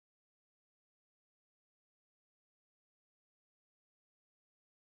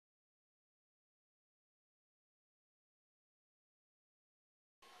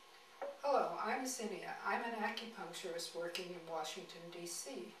Hello, I'm Zinnia. I'm an acupuncturist working in Washington,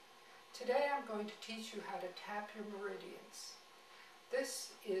 D.C. Today I'm going to teach you how to tap your meridians.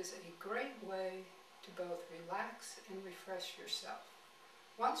 This is a great way to both relax and refresh yourself.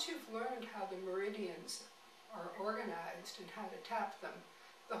 Once you've learned how the meridians are organized and how to tap them,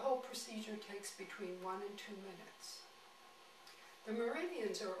 the whole procedure takes between 1 and 2 minutes. The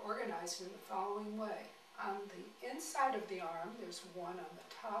meridians are organized in the following way. On the inside of the arm, there's one on the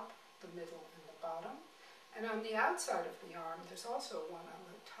top, the middle, and the bottom. And on the outside of the arm, there's also one on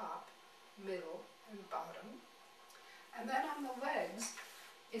the top, middle, and bottom. And then on the legs,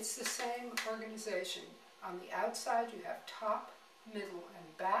 it's the same organization. On the outside, you have top, middle,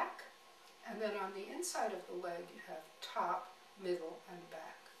 and back. And then on the inside of the leg, you have top, middle, and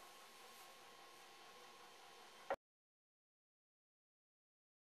back.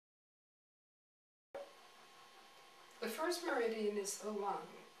 The first meridian is the lung.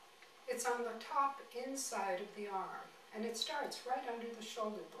 It's on the top inside of the arm, and it starts right under the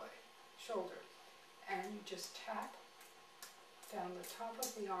shoulder. And you just tap down the top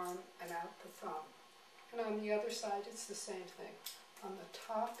of the arm and out the thumb. And on the other side, it's the same thing. On the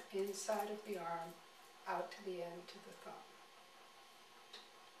top inside of the arm, out to the end to the thumb.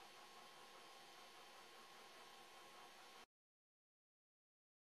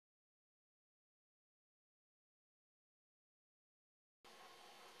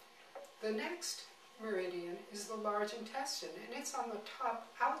 The next meridian is the large intestine, and it's on the top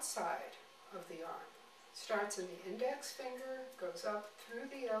outside of the arm. Starts in the index finger, goes up through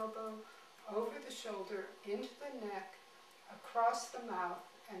the elbow, over the shoulder, into the neck, across the mouth,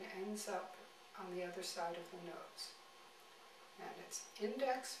 and ends up on the other side of the nose. And it's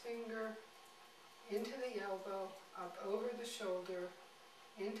index finger, into the elbow, up over the shoulder,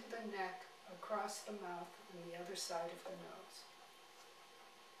 into the neck, across the mouth, and the other side of the nose.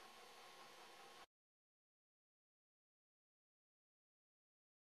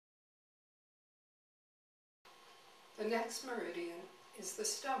 The next meridian is the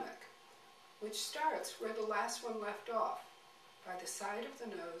stomach, which starts where the last one left off, by the side of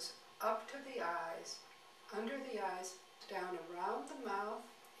the nose, up to the eyes, under the eyes, down around the mouth,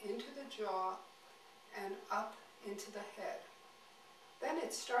 into the jaw, and up into the head. Then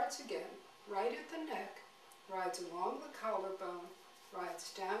it starts again, right at the neck, rides along the collarbone,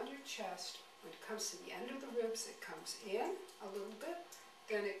 rides down your chest. When it comes to the end of the ribs, it comes in a little bit,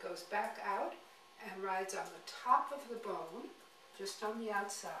 then it goes back out, and rides on the top of the bone, just on the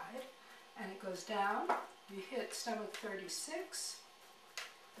outside, and it goes down. You hit stomach 36,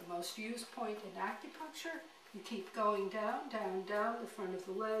 the most used point in acupuncture. You keep going down, down, down the front of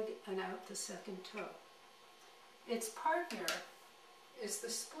the leg and out the second toe. Its partner is the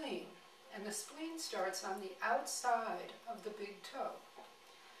spleen, and the spleen starts on the outside of the big toe,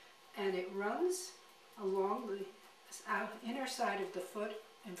 and it runs along the inner side of the foot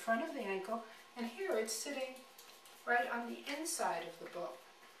in front of the ankle. And here it's sitting right on the inside of the bone.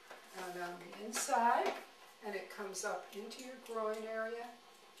 And on the inside, and it comes up into your groin area,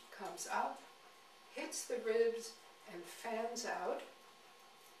 comes up, hits the ribs, and fans out,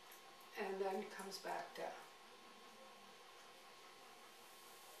 and then comes back down.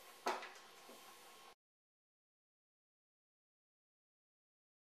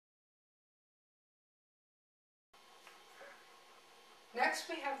 Next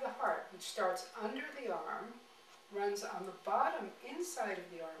we have the heart, which starts under the arm, runs on the bottom inside of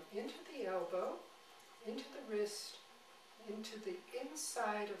the arm, into the elbow, into the wrist, into the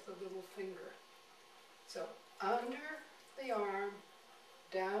inside of the little finger. So under the arm,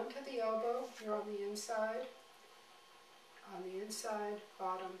 down to the elbow, you're on the inside,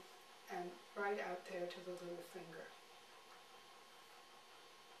 bottom, and right out there to the little finger.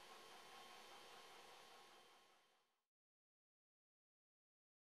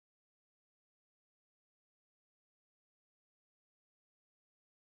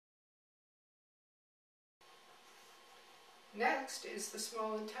 Next is the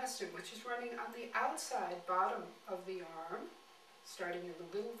small intestine, which is running on the outside bottom of the arm, starting in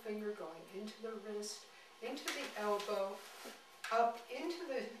the little finger, going into the wrist, into the elbow, up into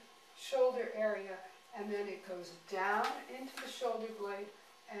the shoulder area, and then it goes down into the shoulder blade,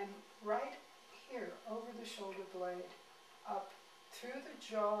 and right here over the shoulder blade, up through the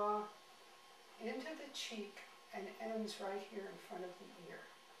jaw, into the cheek, and ends right here in front of the ear.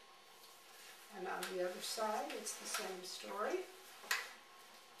 And on the other side, it's the same story.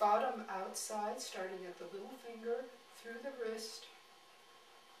 Bottom outside, starting at the little finger, through the wrist,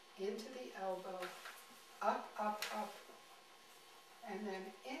 into the elbow, up, up, up, and then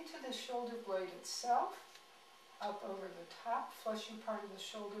into the shoulder blade itself, up over the top fleshy part of the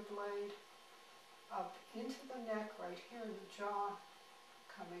shoulder blade, up into the neck right here in the jaw,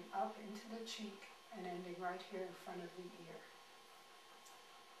 coming up into the cheek and ending right here in front of the ear.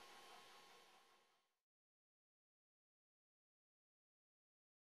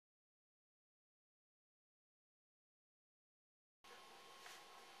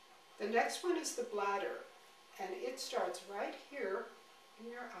 The next one is the bladder, and it starts right here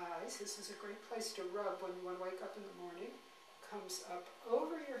in your eyes. This is a great place to rub when you want to wake up in the morning. Comes up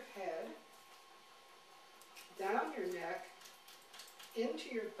over your head, down your neck,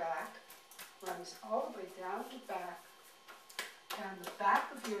 into your back, runs all the way down the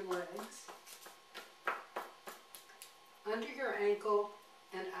back of your legs, under your ankle,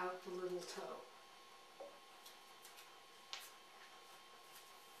 and out the little toe.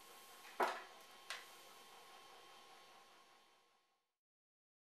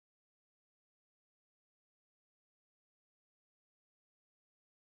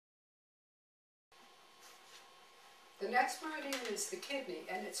 The next meridian is the kidney,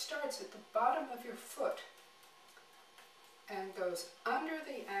 and it starts at the bottom of your foot and goes under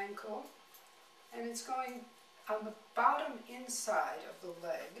the ankle, and it's going on the bottom inside of the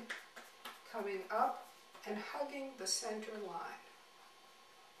leg, coming up and hugging the center line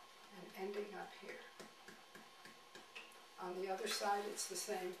and ending up here. On the other side, it's the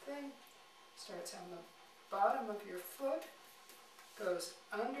same thing. Starts on the bottom of your foot, goes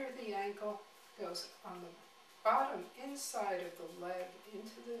under the ankle, goes on the bottom inside of the leg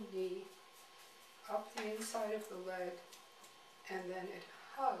into the knee, up the inside of the leg, and then it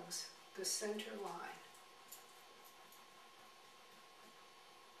hugs the center line.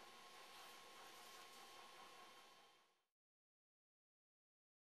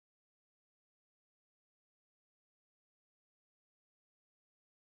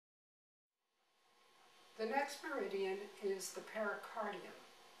 The next meridian is the pericardium,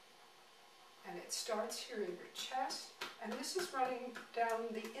 and it starts here in your chest, and this is running down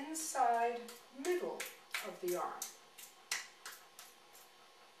the inside middle of the arm.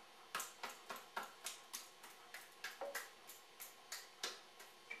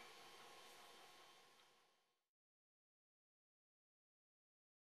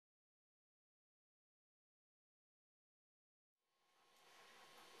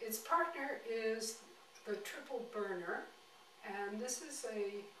 Its partner is the triple burner, and this is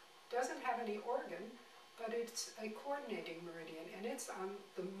doesn't have any organ, but it's a coordinating meridian, and it's on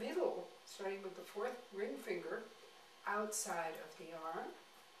the middle, starting with the fourth ring finger, outside of the arm,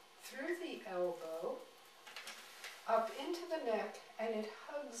 through the elbow, up into the neck, and it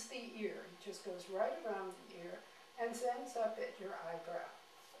hugs the ear. It just goes right around the ear and ends up at your eyebrow.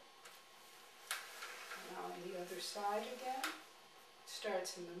 Now on the other side again,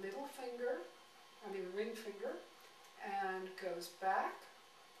 starts in the middle finger, ring finger, and goes back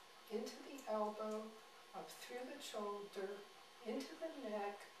into the elbow, up through the shoulder, into the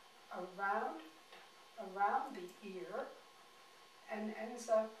neck, around the ear, and ends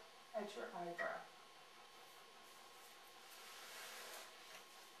up at your eyebrow.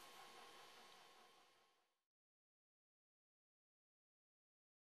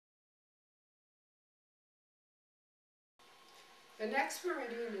 The next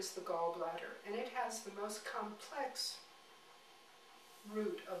meridian is the gallbladder, and it has the most complex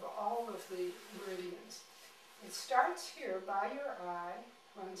route of all of the meridians. It starts here by your eye,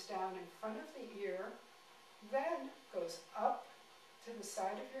 runs down in front of the ear, then goes up to the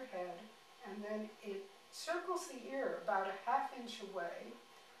side of your head, and then it circles the ear about a ½ inch away,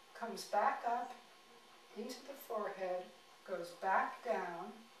 comes back up into the forehead, goes back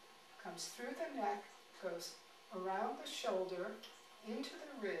down, comes through the neck, goes around the shoulder, into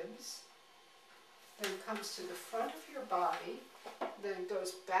the ribs, then comes to the front of your body, then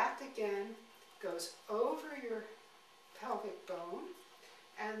goes back again, goes over your pelvic bone,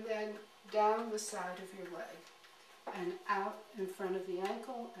 and then down the side of your leg, and out in front of the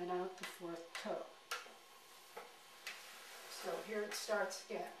ankle and out the fourth toe. So here it starts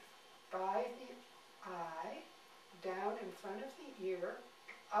again. By the eye, down in front of the ear,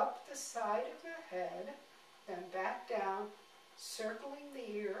 up the side of the head, then back down, circling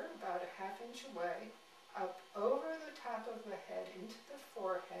the ear about a ½ inch away, up over the top of the head into the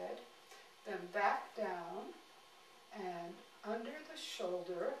forehead, then back down and under the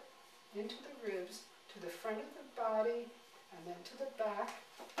shoulder, into the ribs, to the front of the body, and then to the back,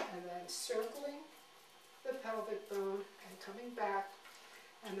 and then circling the pelvic bone and coming back,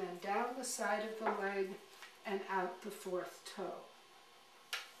 and then down the side of the leg and out the fourth toe.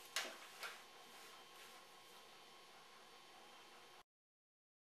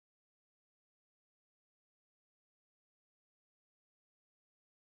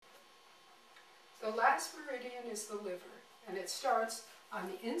 The last meridian is the liver, and it starts on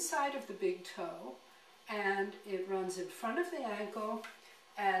the inside of the big toe, and it runs in front of the ankle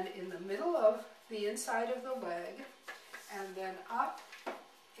and in the middle of the inside of the leg, and then up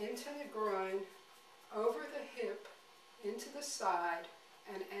into the groin, over the hip, into the side,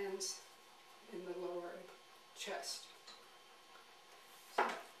 and ends in the lower chest. So,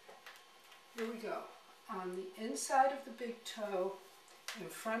 here we go. On the inside of the big toe, in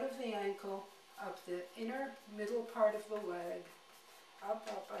front of the ankle, up the inner middle part of the leg, up,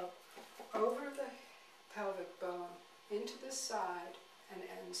 over the pelvic bone, into the side, and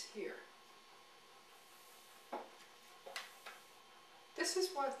ends here. This is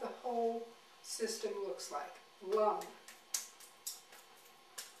what the whole system looks like. Lung,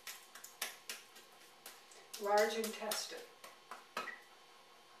 large intestine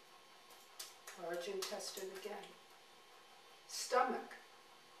again, stomach,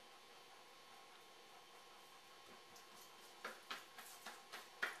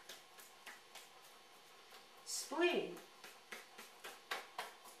 spleen,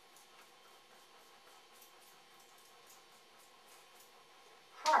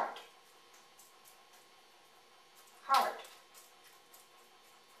 heart,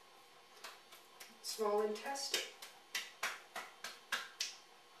 small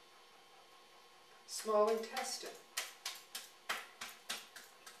intestine,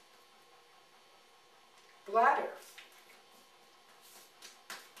 bladder,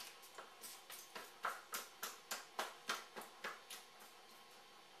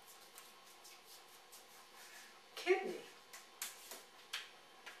 kidney,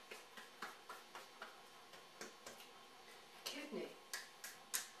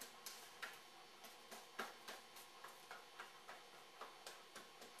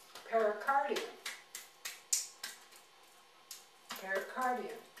 pericardium,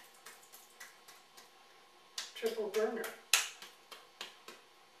 triple burner,